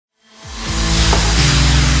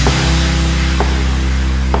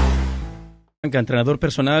Blanca, entrenador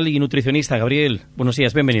personal y nutricionista. Gabriel, buenos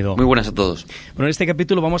días, bienvenido. Muy buenas a todos. Bueno, en este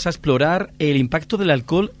capítulo vamos a explorar el impacto del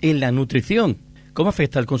alcohol en la nutrición. ¿Cómo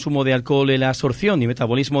afecta el consumo de alcohol en la absorción y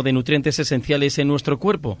metabolismo de nutrientes esenciales en nuestro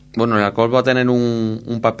cuerpo? Bueno, el alcohol va a tener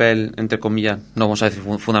un papel, entre comillas, no vamos a decir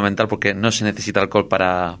fundamental, porque no se necesita alcohol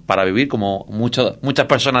para vivir, como muchas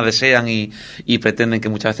personas desean y pretenden que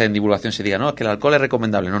muchas veces en divulgación se diga, no, es que el alcohol es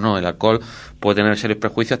recomendable. No, el alcohol puede tener serios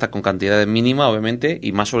prejuicios hasta con cantidades mínimas, obviamente,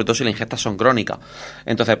 y más sobre todo si las ingestas son crónicas.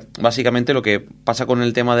 Entonces, básicamente lo que pasa con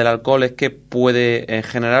el tema del alcohol es que puede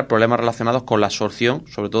generar problemas relacionados con la absorción,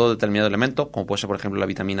 sobre todo de determinados elementos, como puede ser, por ejemplo, la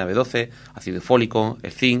vitamina B12, ácido fólico,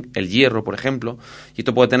 el zinc, el hierro, por ejemplo, y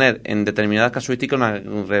esto puede tener en determinadas casuísticas una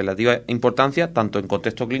relativa importancia tanto en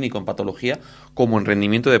contexto clínico, en patología, como en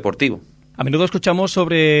rendimiento deportivo. A menudo escuchamos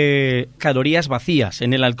sobre calorías vacías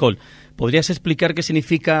en el alcohol. ¿Podrías explicar qué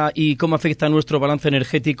significa y cómo afecta a nuestro balance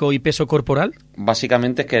energético y peso corporal?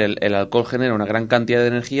 Básicamente es que el alcohol genera una gran cantidad de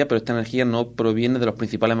energía, pero esta energía no proviene de los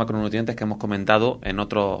principales macronutrientes que hemos comentado en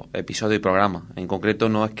otros episodios y programas. En concreto,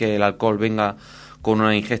 no es que el alcohol venga con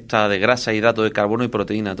una ingesta de grasa, hidratos de carbono y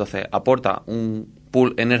proteína. Entonces, aporta un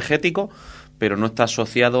pool energético, pero no está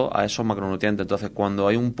asociado a esos macronutrientes. Entonces, cuando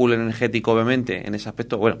hay un pool energético, obviamente, en ese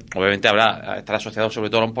aspecto, bueno, obviamente estará asociado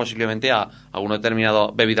sobre todo posiblemente a algunas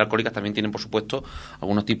determinadas bebidas alcohólicas, también tienen, por supuesto,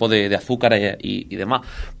 algunos tipos de azúcares y demás.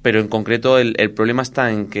 Pero en concreto, el problema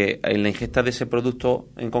está en que en la ingesta de ese producto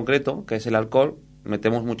en concreto, que es el alcohol,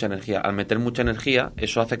 metemos mucha energía. Al meter mucha energía,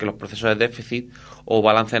 eso hace que los procesos de déficit o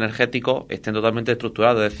balance energético estén totalmente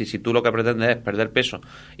estructurados. Es decir, si tú lo que pretendes es perder peso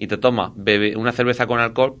y te tomas una cerveza con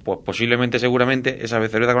alcohol, pues posiblemente, seguramente, esa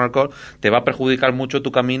cerveza con alcohol te va a perjudicar mucho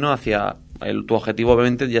tu camino hacia tu objetivo,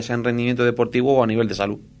 obviamente, ya sea en rendimiento deportivo o a nivel de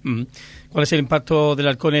salud. ¿Cuál es el impacto del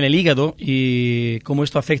alcohol en el hígado y cómo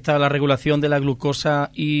esto afecta a la regulación de la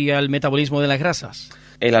glucosa y al metabolismo de las grasas?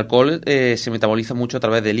 El alcohol se metaboliza mucho a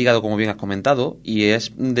través del hígado, como bien has comentado, y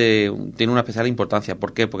tiene una especial importancia.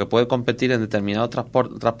 ¿Por qué? Porque puede competir en determinados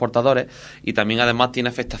transportadores y también además tiene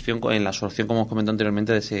afectación en la absorción, como hemos comentado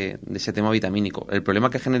anteriormente, de ese tema vitamínico. El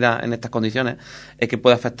problema que genera en estas condiciones es que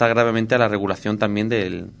puede afectar gravemente a la regulación también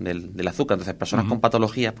del azúcar. Entonces, personas con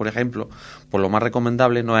patologías, por ejemplo, pues lo más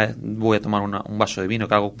recomendable no es voy a tomar un vaso de vino,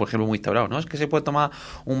 que algo, por ejemplo, muy instaurado. No es que se puede tomar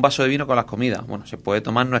un vaso de vino con las comidas. Bueno, se puede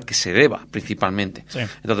tomar, no es que se beba, principalmente. Sí.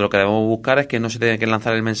 Entonces, lo que debemos buscar es que no se tenga que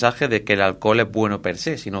lanzar el mensaje de que el alcohol es bueno per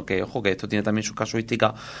se, sino que, ojo, que esto tiene también sus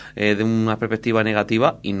casuísticas de una perspectiva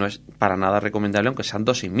negativa y no es para nada recomendable, aunque sean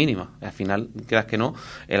dosis mínimas. Al final, creas que no,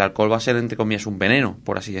 el alcohol va a ser, entre comillas, un veneno,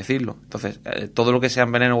 por así decirlo. Entonces, todo lo que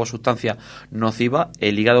sean veneno o sustancias nocivas,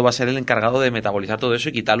 el hígado va a ser el encargado de metabolizar todo eso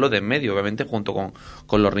y quitarlo de en medio, obviamente, junto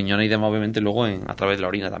con los riñones y demás, obviamente, luego a través de la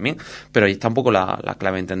orina también. Pero ahí está un poco la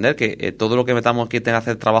clave, entender que todo lo que metamos que tenga que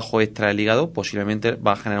hacer trabajo extra del hígado, posiblemente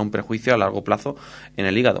va a generar un perjuicio a largo plazo en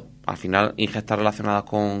el hígado. Al final, ingestas relacionadas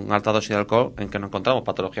con alta dosis de alcohol, en que nos encontramos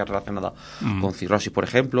patologías relacionadas con cirrosis, por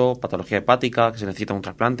ejemplo, patología hepática, que se necesita un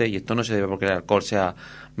trasplante, y esto no se debe porque el alcohol sea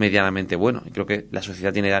medianamente bueno. Y creo que la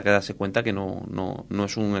sociedad tiene que darse cuenta que no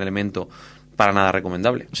es un elemento para nada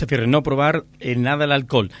recomendable. Es decir, no probar nada el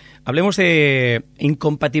alcohol. Hablemos de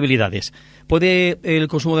incompatibilidades. ¿Puede el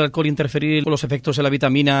consumo de alcohol interferir con los efectos de la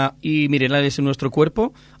vitamina y minerales en nuestro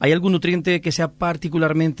cuerpo? ¿Hay algún nutriente que sea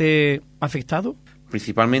particularmente afectado?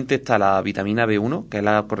 Principalmente está la vitamina B1, que es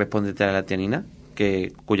la correspondiente a la tiamina,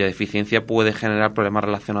 cuya deficiencia puede generar problemas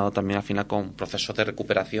relacionados también al final con procesos de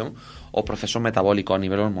recuperación o procesos metabólicos a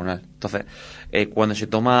nivel hormonal. Entonces, cuando se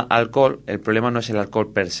toma alcohol, el problema no es el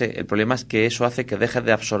alcohol per se, el problema es que eso hace que dejes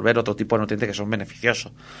de absorber otro tipo de nutrientes que son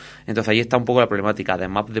beneficiosos. Entonces ahí está un poco la problemática,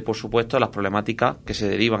 además de, por supuesto, las problemáticas que se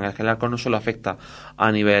derivan. Es que el alcohol no solo afecta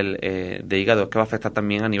a nivel de hígado, es que va a afectar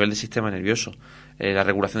también a nivel del sistema nervioso. La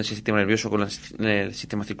regulación del sistema nervioso con el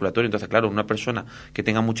sistema circulatorio. Entonces, claro, una persona que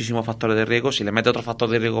tenga muchísimos factores de riesgo, si le mete otro factor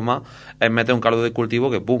de riesgo más, es meter un caldo de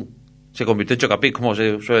cultivo que ¡pum!, se convirtió en chocapic, como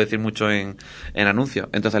se suele decir mucho en anuncios.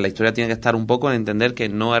 Entonces la historia tiene que estar un poco en entender que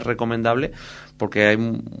no es recomendable, porque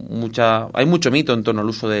hay mucho mito en torno al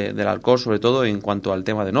uso del alcohol, sobre todo en cuanto al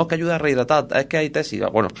tema de no, que ayuda a rehidratar, es que hay tesis.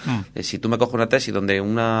 Bueno, si tú me coges una tesis donde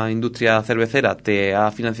una industria cervecera te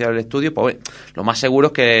ha financiado el estudio, pues lo más seguro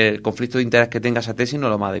es que el conflicto de interés que tenga esa tesis no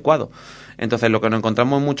es lo más adecuado. Entonces lo que nos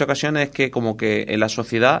encontramos en muchas ocasiones es que como que en la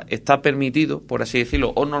sociedad está permitido, por así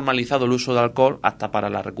decirlo, o normalizado el uso de alcohol hasta para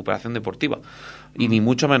la recuperación deportiva. Y ni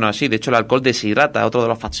mucho menos así. De hecho, el alcohol deshidrata, es otro de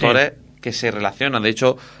los factores que se relacionan. De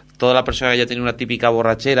hecho, toda la persona que haya tenido una típica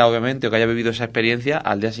borrachera, obviamente, o que haya vivido esa experiencia,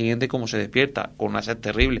 al día siguiente cómo se despierta, con una sed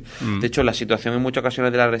terrible. De hecho, la situación en muchas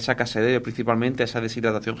ocasiones de la resaca se debe principalmente a esa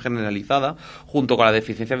deshidratación generalizada, junto con las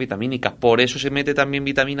deficiencias vitamínicas. Por eso se mete también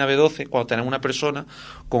vitamina B12 cuando tenemos una persona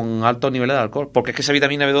con altos niveles de alcohol, porque es que esa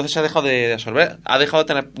vitamina B12 se ha dejado de absorber, ha dejado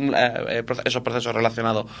de tener esos procesos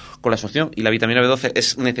relacionados con la absorción, y la vitamina B12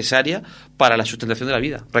 es necesaria para la sustentación de la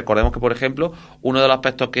vida. Recordemos que, por ejemplo, uno de los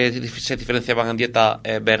aspectos que se diferenciaban en dieta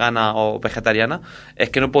vegana o vegetariana es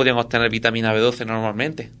que no podían obtener vitamina B12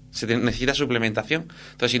 normalmente. Se necesita suplementación.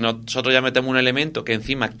 Entonces, si nosotros ya metemos un elemento que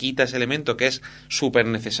encima quita ese elemento que es súper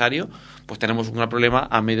necesario, pues tenemos un gran problema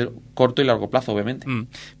a medio, corto y largo plazo, obviamente.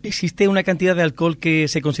 ¿Existe una cantidad de alcohol que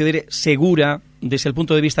se considere segura desde el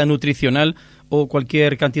punto de vista nutricional, o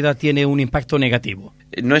cualquier cantidad tiene un impacto negativo?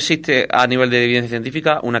 No existe a nivel de evidencia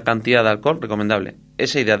científica una cantidad de alcohol recomendable.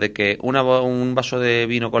 Esa idea de que un vaso de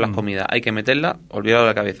vino con las comidas hay que meterla, olvidado de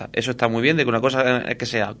la cabeza. Eso está muy bien, de que una cosa es que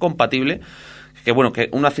sea compatible, que bueno, que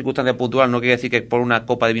una circunstancia puntual no quiere decir que por una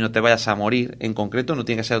copa de vino te vayas a morir en concreto, no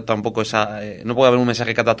tiene que ser tampoco no puede haber un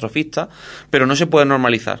mensaje catastrofista, pero no se puede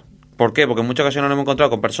normalizar. ¿Por qué? Porque en muchas ocasiones nos hemos encontrado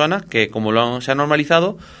con personas que, como se ha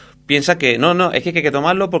normalizado, piensa que es que hay que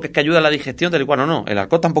tomarlo porque es que ayuda a la digestión, tal y cual. No, el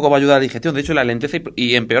alcohol tampoco va a ayudar a la digestión, de hecho la lentece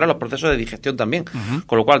y empeora los procesos de digestión también.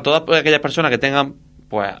 Con lo cual, todas aquellas personas que tengan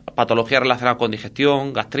pues patologías relacionadas con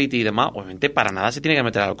digestión, gastritis y demás, obviamente para nada se tiene que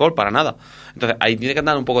meter alcohol, para nada. Entonces ahí tiene que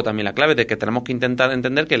andar un poco también la clave de que tenemos que intentar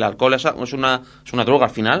entender que el alcohol es una droga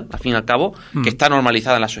al fin y al cabo, que está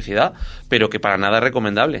normalizada en la sociedad, pero que para nada es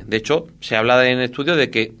recomendable. De hecho, se habla en estudios de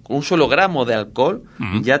que un solo gramo de alcohol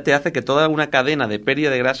ya te hace que toda una cadena de pérdida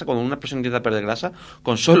de grasa, cuando una persona intenta perder grasa,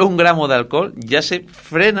 con solo un gramo de alcohol ya se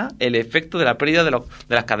frena el efecto de la pérdida de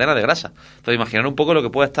las cadenas de grasa. Entonces imaginar un poco lo que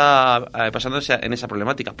puede estar pasando en esa problemática.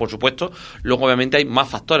 Por supuesto, luego obviamente hay más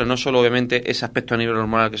factores, no solo obviamente ese aspecto a nivel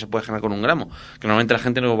hormonal que se puede generar con un gramo, que normalmente la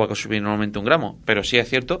gente no va a consumir normalmente un gramo, pero sí es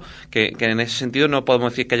cierto que en ese sentido no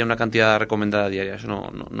podemos decir que haya una cantidad recomendada diaria, eso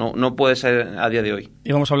no puede ser a día de hoy.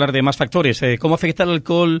 Y vamos a hablar de más factores, ¿cómo afecta el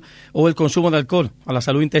alcohol o el consumo de alcohol a la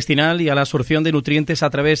salud intestinal y a la absorción de nutrientes a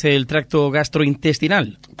través del tracto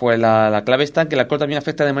gastrointestinal? Pues la clave está en que el alcohol también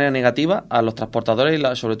afecta de manera negativa a los transportadores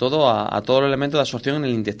y sobre todo a todos los elementos de absorción en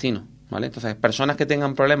el intestino. ¿Vale? Entonces, personas que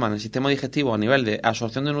tengan problemas en el sistema digestivo a nivel de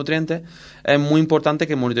absorción de nutrientes, es muy importante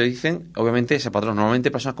que monitoricen, obviamente, ese patrón.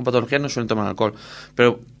 Normalmente personas con patologías no suelen tomar alcohol,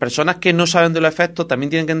 pero personas que no saben de los efectos también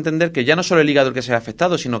tienen que entender que ya no solo el hígado el que se ha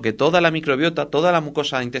afectado, sino que toda la microbiota, toda la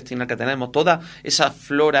mucosa intestinal que tenemos, toda esa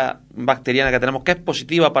flora bacteriana que tenemos, que es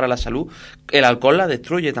positiva para la salud, el alcohol la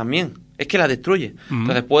destruye también. Es que la destruye.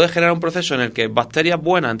 Entonces puede generar un proceso en el que bacterias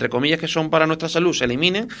buenas, entre comillas, que son para nuestra salud, se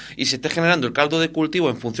eliminen y se esté generando el caldo de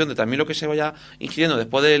cultivo en función de también lo que se vaya ingiriendo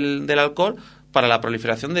después del alcohol para la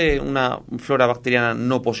proliferación de una flora bacteriana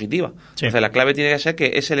no positiva. Sí. Entonces la clave tiene que ser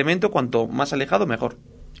que ese elemento, cuanto más alejado, mejor.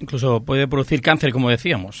 Incluso puede producir cáncer, como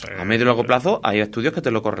decíamos. A medio y largo plazo hay estudios que te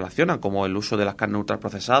lo correlacionan, como el uso de las carnes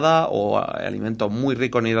ultraprocesadas o alimentos muy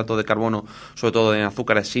ricos en hidratos de carbono, sobre todo en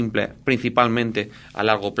azúcares simples, principalmente a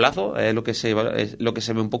largo plazo. Es lo que se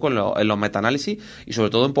ve un poco en los metaanálisis y sobre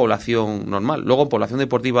todo en población normal. Luego en población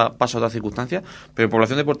deportiva pasa otras circunstancias, pero en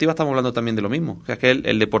población deportiva estamos hablando también de lo mismo. O sea, es que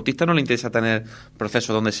el deportista no le interesa tener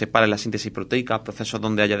procesos donde se pare la síntesis proteica, procesos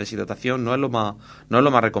donde haya deshidratación, no es lo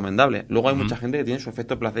más recomendable. Luego hay mucha gente que tiene su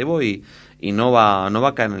efecto placebo y no va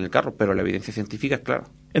a caer en el carro, pero la evidencia científica es clara.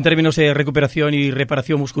 En términos de recuperación y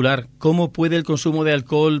reparación muscular, ¿cómo puede el consumo de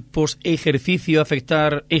alcohol post-ejercicio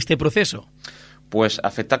afectar este proceso? Pues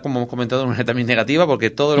afecta, como hemos comentado, de una manera también negativa, porque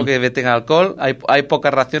todo lo que tenga alcohol, hay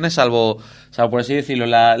pocas reacciones, salvo por así decirlo,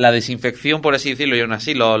 la desinfección, por así decirlo, y aún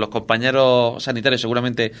así los compañeros sanitarios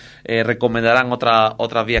seguramente recomendarán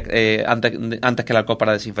otras vías antes que el alcohol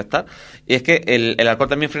para desinfectar. Y es que el alcohol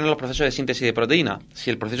también frena los procesos de síntesis de proteína. Si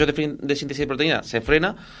el proceso de síntesis de proteína se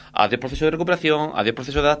frena, adiós proceso de recuperación, adiós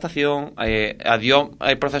proceso de adaptación, adiós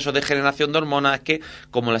hay procesos de generación de hormonas. Es que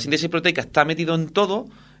como la síntesis proteica está metido en todo,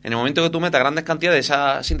 en el momento que tú metas grandes cantidades,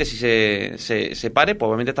 esa síntesis se pare, pues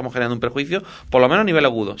obviamente estamos generando un perjuicio, por lo menos a nivel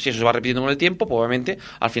agudo. Si eso se va repitiendo con el tiempo, pues obviamente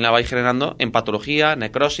al final va a ir generando en patología,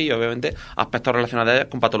 necrosis y obviamente aspectos relacionados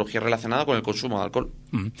con patologías relacionadas con el consumo de alcohol.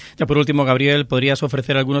 Ya por último, Gabriel, ¿podrías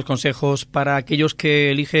ofrecer algunos consejos para aquellos que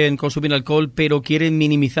eligen consumir alcohol pero quieren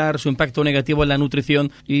minimizar su impacto negativo en la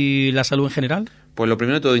nutrición y la salud en general? Pues lo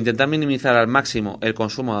primero de todo, intentar minimizar al máximo el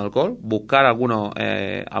consumo de alcohol, buscar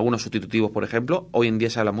algunos sustitutivos, por ejemplo. Hoy en día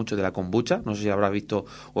se habla mucho de la kombucha, no sé si habrás visto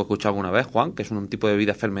o escuchado alguna vez, Juan, que es un tipo de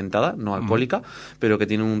bebida fermentada, no alcohólica, pero que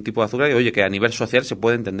tiene un tipo de azúcar y, oye, que a nivel social se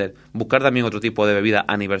puede entender. Buscar también otro tipo de bebida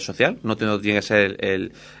a nivel social, no tiene que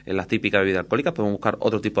ser las típicas bebidas alcohólicas, podemos buscar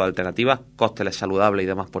otro tipo de alternativas, cócteles saludables y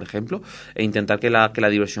demás, por ejemplo, e intentar que la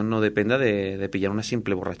diversión no dependa de pillar una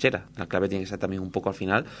simple borrachera. La clave tiene que ser también un poco al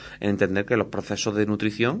final en entender que los procesos de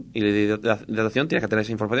nutrición y de hidratación tienes que tener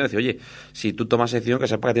esa información y decir, oye, si tú tomas sección, que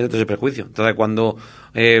sepas que tienes ese perjuicio. Entonces, cuando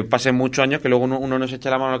pasen muchos años, que luego uno no se echa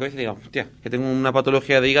la mano a la cabeza y diga, hostia, que tengo una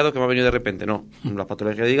patología de hígado que me ha venido de repente. No, las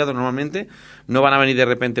patologías de hígado normalmente no van a venir de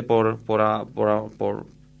repente por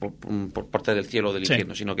parte del cielo o del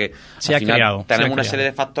infierno, sino que al final tenemos una serie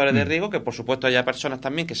de factores de riesgo que, por supuesto, haya personas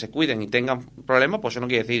también que se cuiden y tengan problemas, pues eso no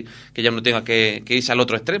quiere decir que ya no tenga que irse al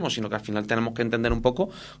otro extremo, sino que al final tenemos que entender un poco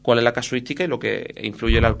cuál es la casuística y lo que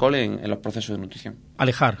influye el alcohol en los procesos de nutrición.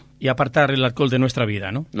 Alejar y apartar el alcohol de nuestra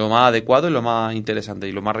vida, ¿no? Lo más adecuado y lo más interesante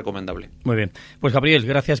y lo más recomendable. Muy bien. Pues, Gabriel,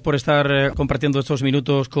 gracias por estar compartiendo estos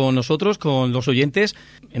minutos con nosotros, con los oyentes.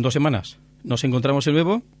 En 2 semanas nos encontramos de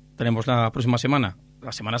nuevo. Tenemos la próxima semana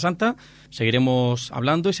la Semana Santa, seguiremos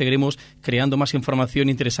hablando y seguiremos creando más información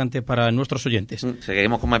interesante para nuestros oyentes.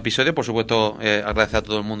 Seguiremos con más episodios, por supuesto, agradecer a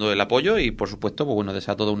todo el mundo el apoyo y, por supuesto, pues bueno,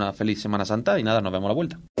 desear a todos una feliz Semana Santa y nada, nos vemos a la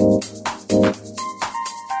vuelta.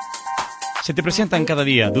 Se te presentan cada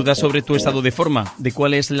día dudas sobre tu estado de forma, de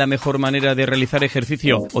cuál es la mejor manera de realizar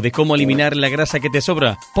ejercicio o de cómo eliminar la grasa que te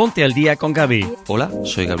sobra. Ponte al día con Gaby. Hola,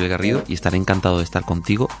 soy Gabriel Garrido y estaré encantado de estar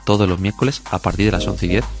contigo todos los miércoles a partir de las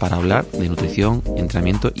 11:10 para hablar de nutrición,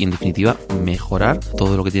 entrenamiento y, en definitiva, mejorar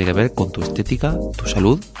todo lo que tiene que ver con tu estética, tu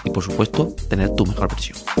salud y, por supuesto, tener tu mejor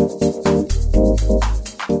versión.